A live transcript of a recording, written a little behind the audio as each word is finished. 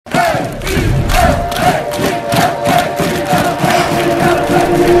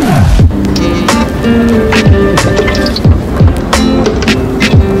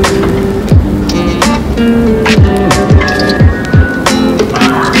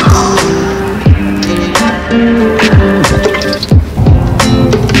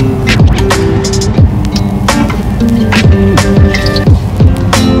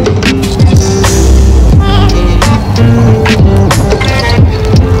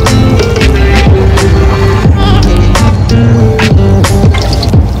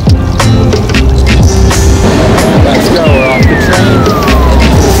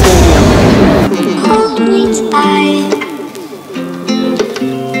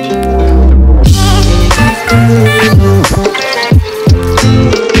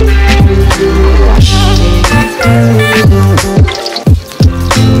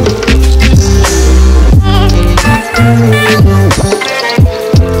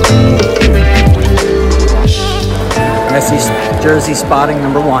jersey spotting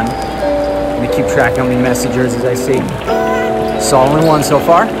number 1. Let me keep track how many Messi jerseys I see. Saw only 1 so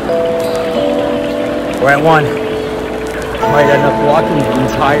far. We're at 1. Might end up walking the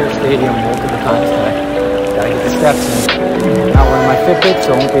entire stadium multiple times today. Gotta get the steps in. Not wearing my Fitbit,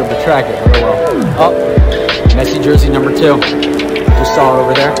 so I won't be able to track it very well. Oh, Messi jersey number 2. Just saw it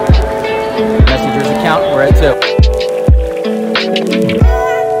over there. Messi jersey count, we're at 2.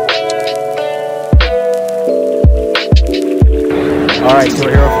 Alright, so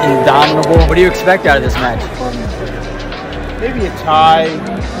we're here with Indomitable. What do you expect out of this match? Maybe a tie,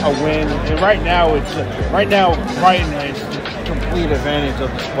 a win, and right now Brighton has complete advantage of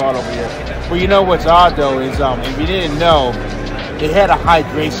the spot over here. But you know what's odd though is if you didn't know, they had a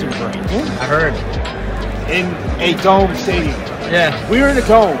hydration break. I heard. In a dome stadium. Yeah. We were in a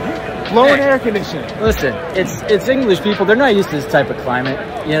dome, blowing air conditioning. Listen, it's English people. They're not used to this type of climate.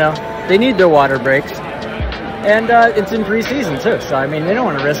 You know, they need their water breaks. And it's in pre-season too, so I mean they don't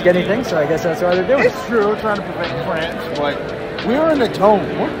want to risk anything, so I guess that's why they're doing it. It's true, trying to prevent France, but we were in a dome.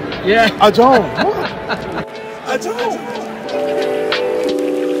 Yeah. A dome. A dome.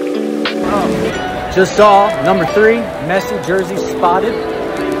 Just saw number 3, Messi jersey spotted.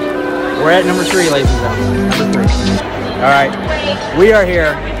 We're at number 3, ladies and gentlemen. Number 3. All right, we are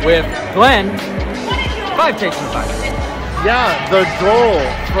here with Glenn. 5 takes from 5. Yeah, the goal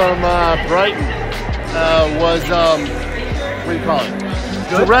from Brighton. Was, what do you call it?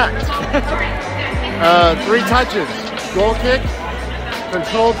 Good? Direct. 3 touches. Goal kick,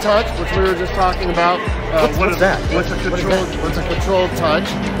 controlled touch, which we were just talking about. What's that? What's a controlled touch?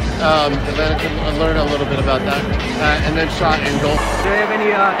 And then I can learn a little bit about that. And then shot and goal. Do you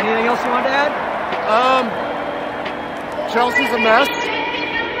have anything else you want to add? Chelsea's a mess.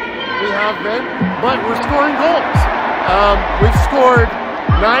 We have been, but we're scoring goals. We've scored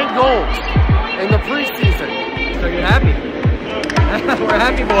 9 goals in the preseason. So you're happy? We're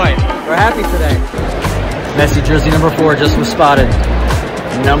happy, boy. We're happy today. Messi jersey number 4 just was spotted.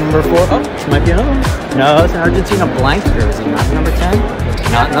 Number 4. Oh, this might be another one. No, it's an Argentina blank jersey, not number 10.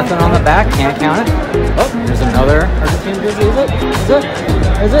 Nothing on the back. Can't count it. Oh, there's another Argentina jersey. Is it? Is it?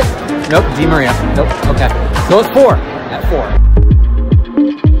 Is it? Nope. Di Maria. Nope. Okay. So it's 4. At 4.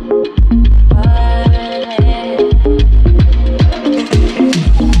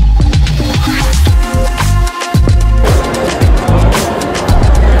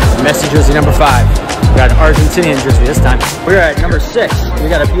 Messi jersey number 5. We got an Argentinian jersey this time. We're at number 6. We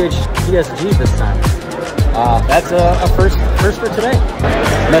got a PSG this time. That's a first for today.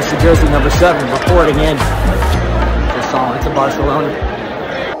 Messi jersey number 7 reporting in. Just saw it to Barcelona.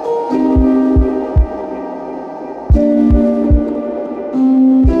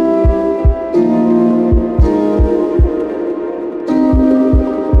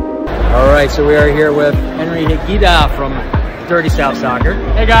 All right, so we are here with Henry Higuita from Dirty South Soccer.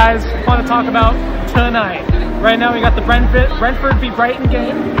 Hey guys, want to talk about tonight. Right now we got the Brentford v Brighton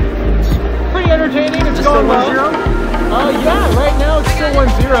game. It's pretty entertaining. It's going well. Yeah, right now it's still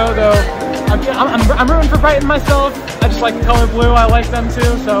 1-0 though. I'm rooting for Brighton myself. I just like the color blue. I like them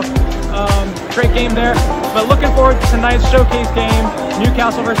too. So great game there. But looking forward to tonight's showcase game,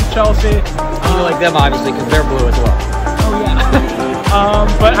 Newcastle versus Chelsea. You like them obviously because they're blue as well. Oh yeah.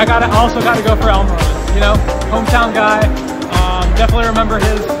 But I also gotta go for Almirón. You know, hometown guy. Definitely remember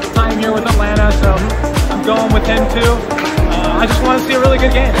his time here with Atlanta, so I'm going with him too. I just want to see a really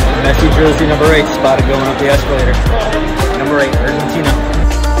good game. Messi jersey number 8 spotted going up the escalator. Number 8, Argentina.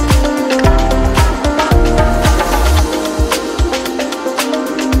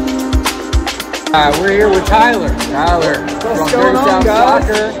 We're here with Tyler. Tyler from Dirty South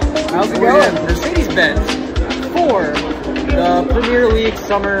Soccer. How's it going? Mercedes-Benz for the Premier League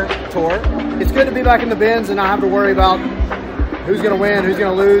Summer Tour. It's good to be back in the bins and not have to worry about who's going to win, who's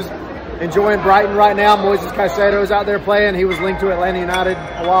going to lose. Enjoying Brighton right now. Moises Caicedo's out there playing. He was linked to Atlanta United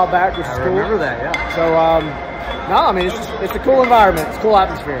a while back, which is cool. I remember that, yeah. So, no, I mean, it's a cool environment. It's a cool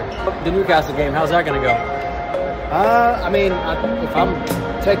atmosphere. The Newcastle game, how's that going to go? I mean, if I'm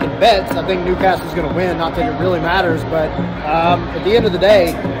taking bets, I think Newcastle's going to win. Not that it really matters, but at the end of the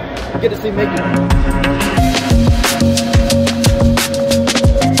day, you get to see Miggy.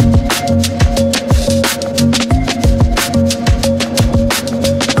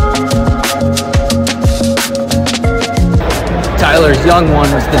 Tyler's young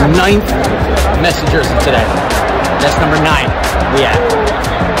one was the 9th Messi jersey today. That's number 9. Yeah.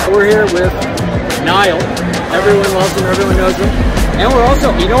 We're here with Niall. Everyone loves him, everyone knows him. And we're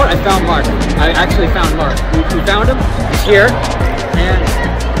also, you know what? I found Mark. I actually found Mark. We found him. He's here. And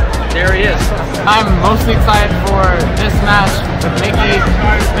There he is. I'm mostly excited for this match with Miggy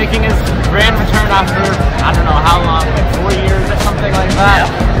making his grand return after, I don't know how long, like 4 years or something like that.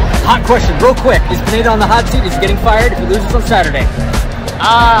 Yeah. Hot question, real quick. Is Pineda on the hot seat? Is he getting fired if he loses on Saturday?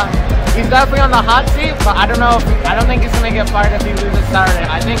 He's definitely on the hot seat, but I don't know if I don't think he's gonna get fired if he loses Saturday.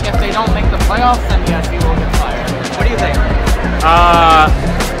 I think if they don't make the playoffs, then yes, he will get fired. What do you think?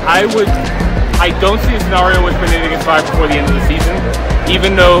 I don't see a scenario in which Pineda gets fired before the end of the season.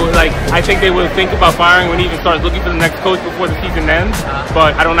 Even though, like, I think they will think about firing when he even starts looking for the next coach before the season ends.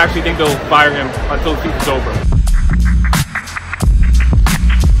 But I don't actually think they'll fire him until the season's over.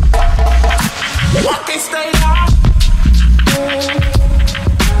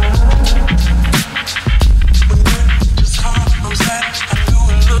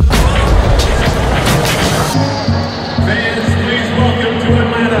 Fans, please welcome to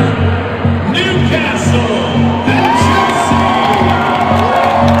Atlanta, Newcastle and Chelsea.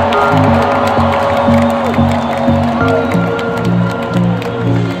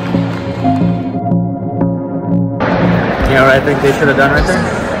 You know what I think they should have done right there?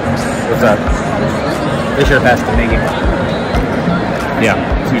 What's that? They should have passed to Miggy. Yeah,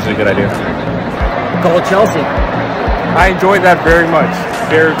 it's usually a good idea. Call Chelsea. I enjoyed that very much.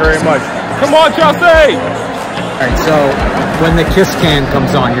 Very, very much. Come on, Chelsea! All right, so when the kiss can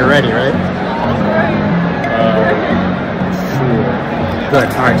comes on, you're ready, right? Good.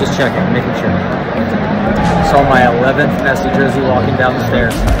 All right, just checking, making sure. Saw my 11th Messi jersey walking down the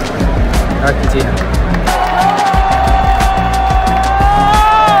stairs. Argentina.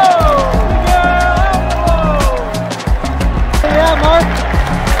 Yeah, Mark.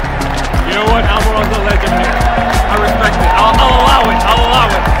 You know what? Almiron's a legend here. I respect it. I'll allow it. I'll allow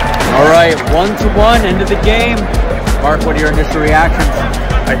it. All right, 1-1 into the game. Mark, what are your initial reactions?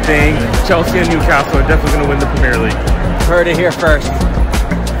 I think Chelsea and Newcastle are definitely going to win the Premier League. Heard it here first.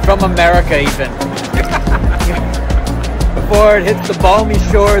 From America, even. Before it hits the balmy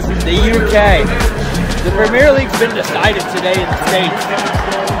shores of the UK. The Premier League's been decided today in the States.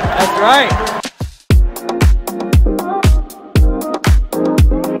 That's right.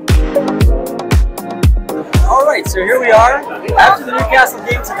 All right, so here we are after the Newcastle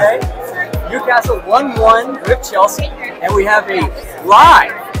game today. Newcastle 1-1 with Chelsea, and we have a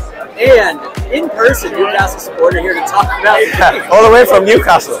live and in-person Newcastle supporter here to talk about the game. All the way from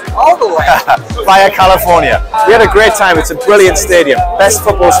Newcastle. All the way. Via California. We had a great time. It's a brilliant stadium. Best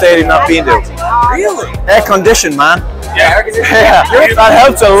football stadium I've been to. Really? Air conditioned, man. Yeah. That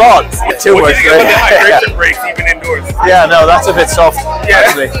helps a lot. Too much. Hydration breaks even indoors. Yeah, no, that's a bit soft,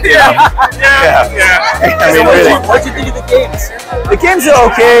 actually. Yeah. I mean, really. What'd you think of the games? The games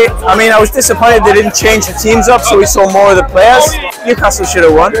are okay. I mean, I was disappointed they didn't change the teams up, so we saw more of the players. Newcastle should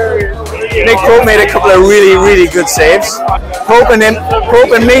have won. Nick Pope made a couple of really, really good saves. Pope and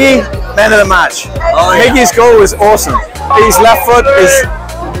Miggy, man of the match. Oh, yeah. Miggy's goal was awesome. His left foot is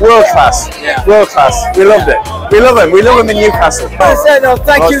world class. Yeah. World class. We loved it. We love him. We love him in Newcastle.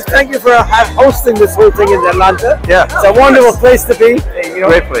 Thank you for hosting this whole thing in Atlanta. Yeah. It's a wonderful place to be. You know,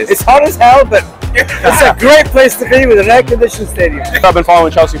 Great place. It's hot as hell, but it's a great place to be with an air-conditioned stadium. I've been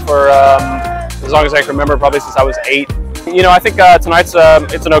following Chelsea for as long as I can remember, probably since I was 8. You know, I think tonight's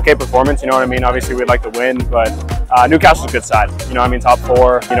it's an okay performance. You know what I mean? Obviously, we'd like to win, but Newcastle's a good side. You know, I mean, top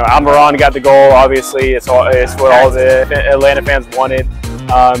 4. You know, Almirón got the goal. Obviously, it's what all the Atlanta fans wanted.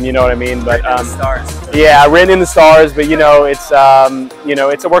 You know what I mean? But yeah, written in the stars. But you know, it's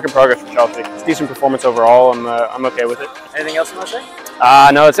a work in progress for Chelsea. It's a decent performance overall. I'm okay with it. Anything else you want to say?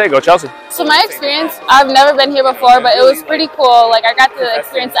 No, that's it. Go Chelsea. So my experience, I've never been here before, but it was pretty cool. Like, I got to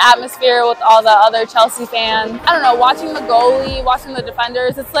experience the atmosphere with all the other Chelsea fans. I don't know, watching the goalie, watching the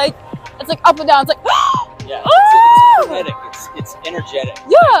defenders, it's like up and down. It's like, Yeah, oh! it's kinetic. It's energetic.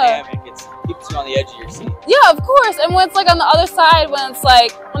 Yeah. Dynamic. It keeps you on the edge of your seat. Yeah, of course. And when it's like on the other side, when it's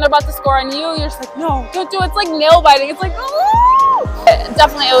like, when they're about to score on you, you're just like, no, don't do it. It's like nail biting. It's like,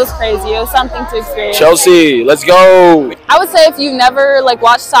 definitely, it was crazy. It was something to experience. Chelsea, let's go. I would say if you've never like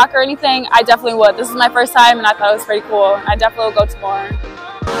watched soccer or anything, I definitely would. This is my first time and I thought it was pretty cool. I definitely will go to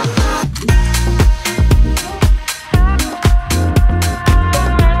more.